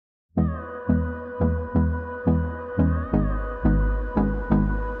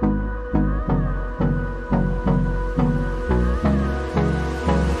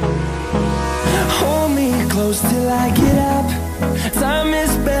close till I get up. Time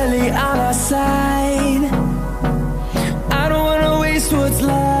is barely on our side. I don't wanna waste what's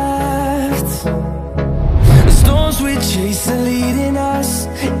left. The storms we chase are leading us,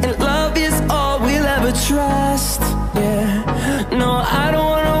 and love is all we'll ever trust. Yeah, no, I don't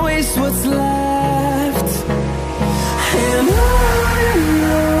wanna waste what's left. And on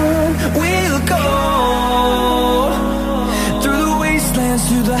we'll go, through the wastelands,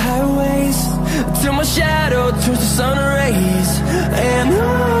 through the highways, till my shadow turns to sun rays. And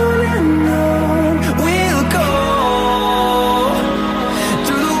on we'll go,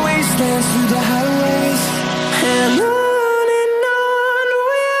 through the wastelands, through the highways, and on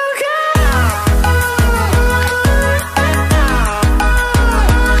we'll go.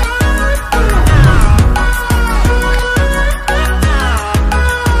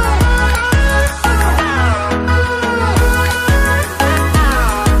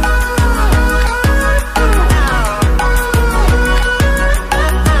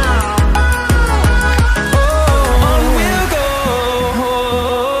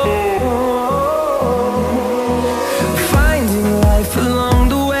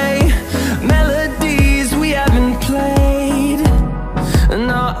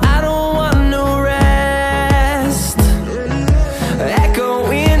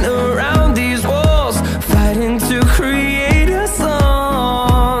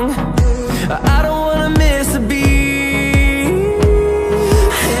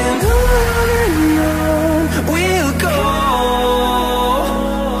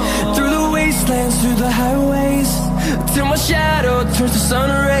 Through the highways, till my shadow turns to sun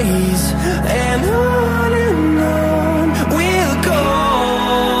rays. And on we'll go,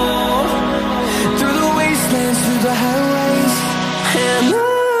 through the wastelands, through the highways, and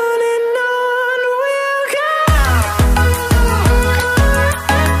on we'll go.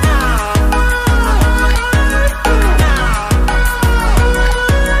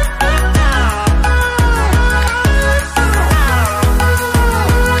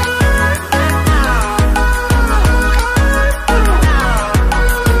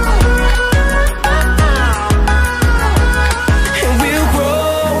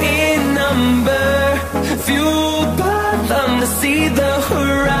 See the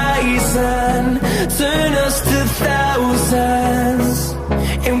horizon, turn us to thousands,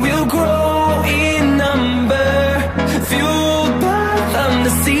 and we'll grow in number, fueled by them.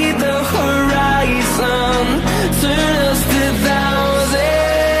 To see the horizon, turn us to thousands,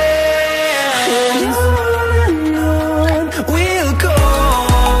 and on we'll go,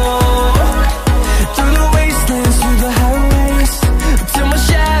 through the wastelands, through the highways, till my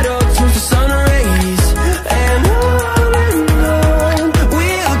shadow turns to sun rays. And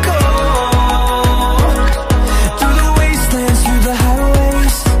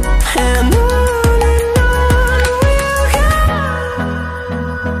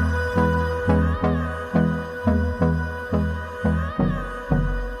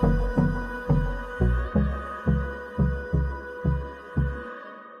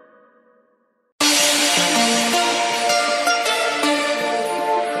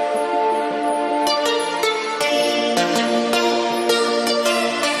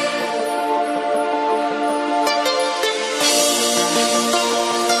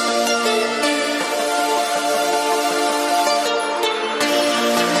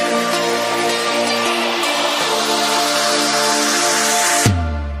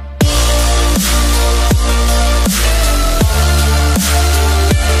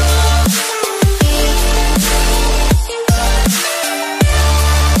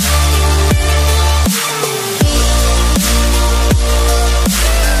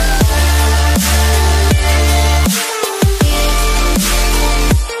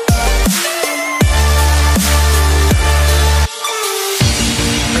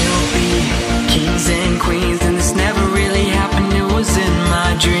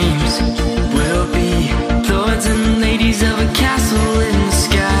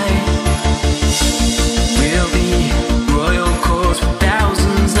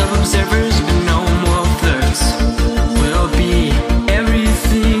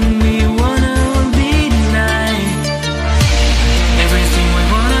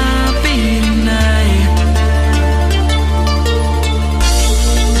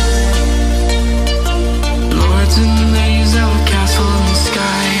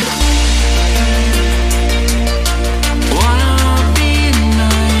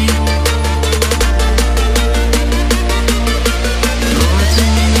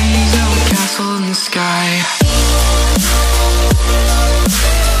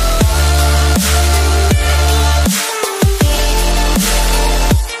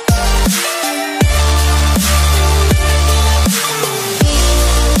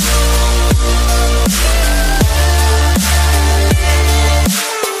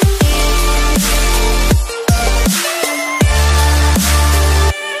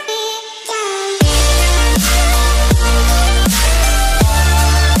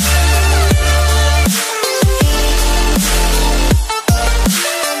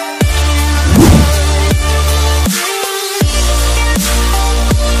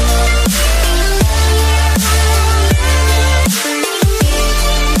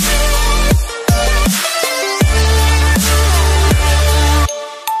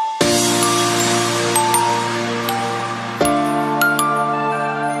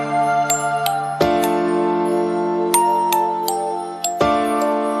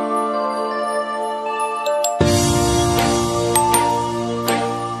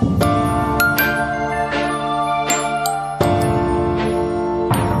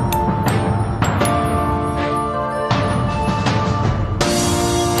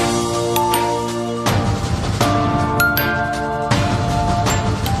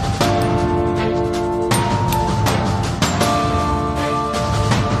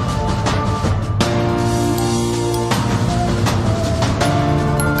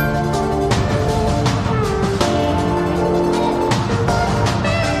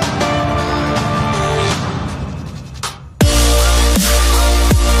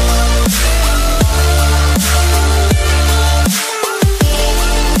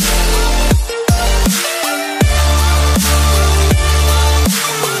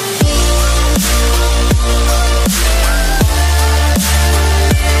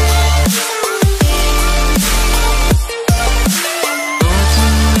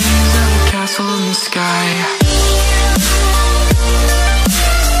the sky.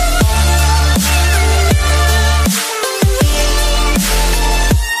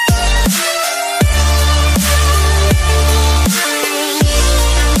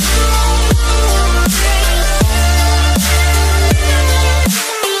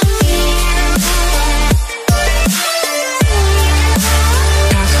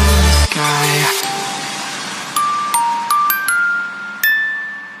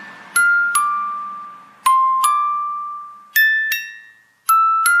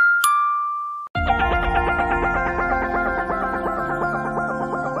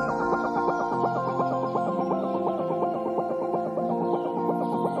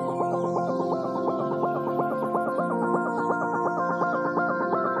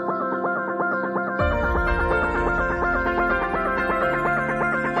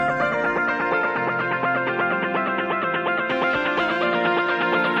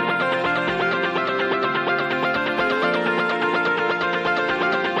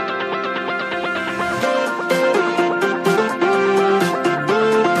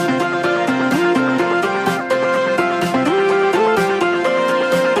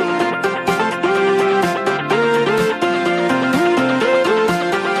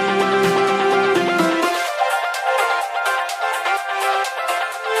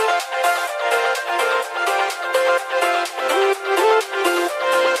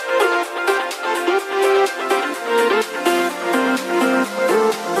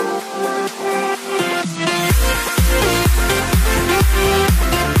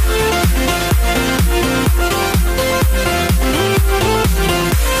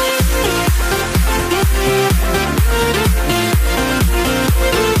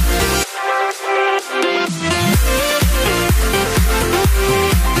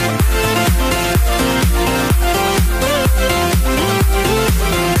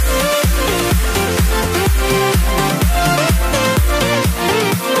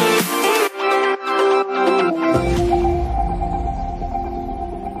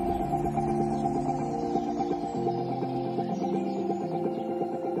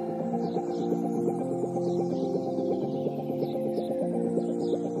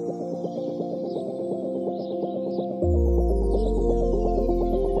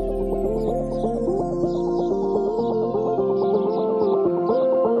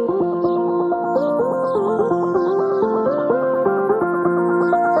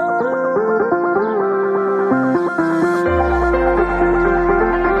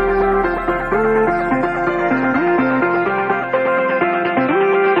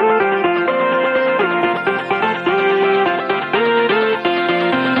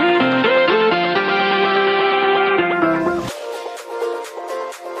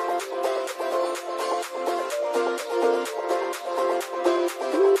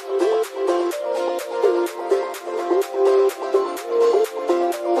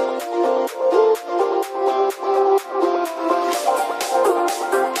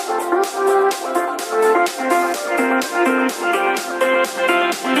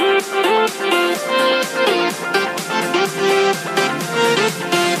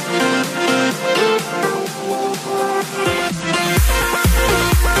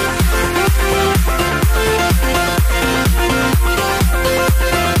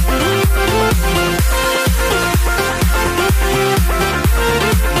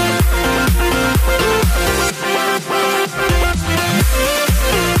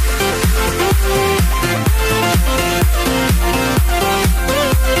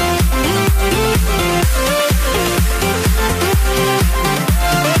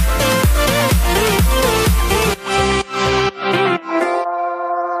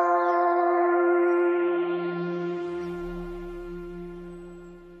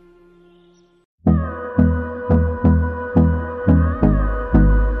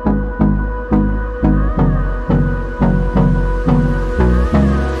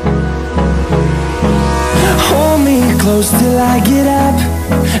 close till I get up.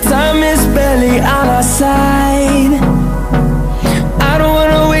 Time is barely on our side. I don't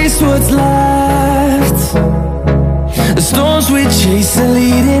wanna waste what's left. The storms we chase are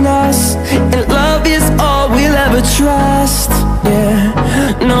leading us, and love is all we'll ever trust. Yeah,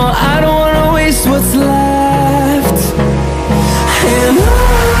 no, I don't wanna waste what's left. And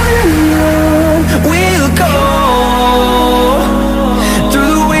on we'll go,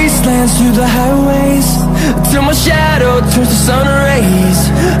 through the wastelands, through the highways, till my shadow turns to sun rays.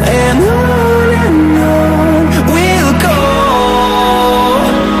 And on we'll go,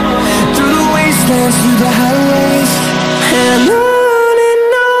 through the wastelands, through the highways, and on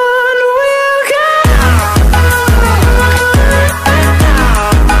we'll go.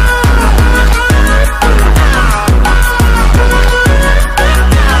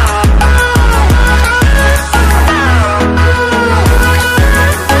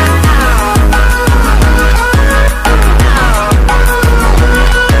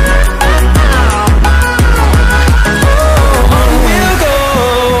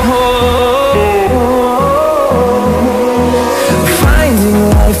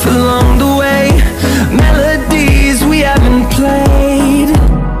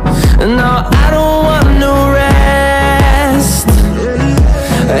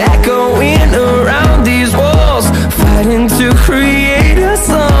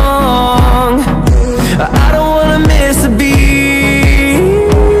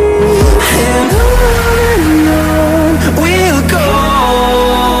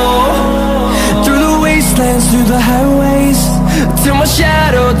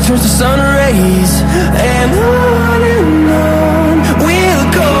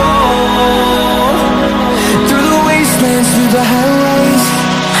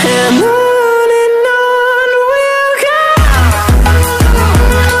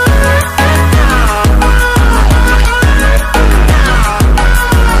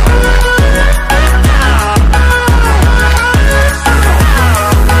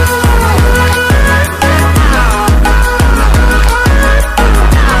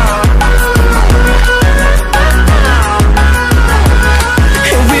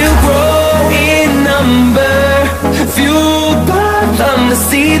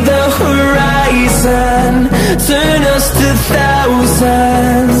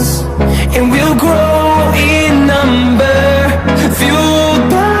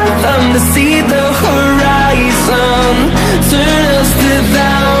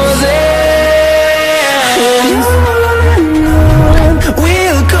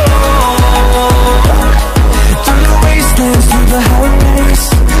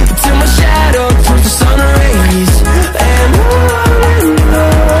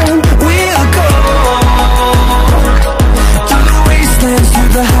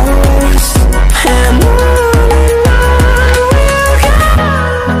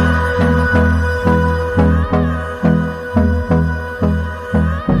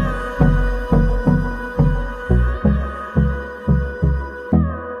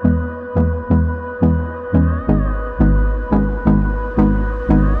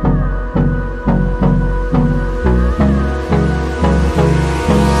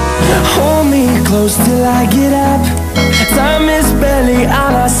 close till I get up. Time is barely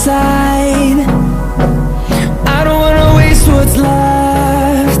on our side. I don't wanna waste what's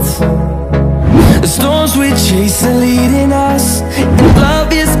left. The storms we chase are leading us, and love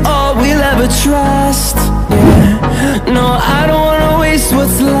is all we'll ever trust. Yeah, no, I don't wanna waste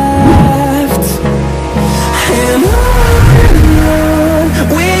what's left. And on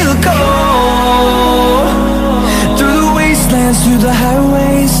we'll go, through the wastelands, through the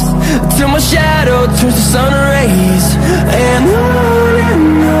highways, till my shadow turns to sun rays.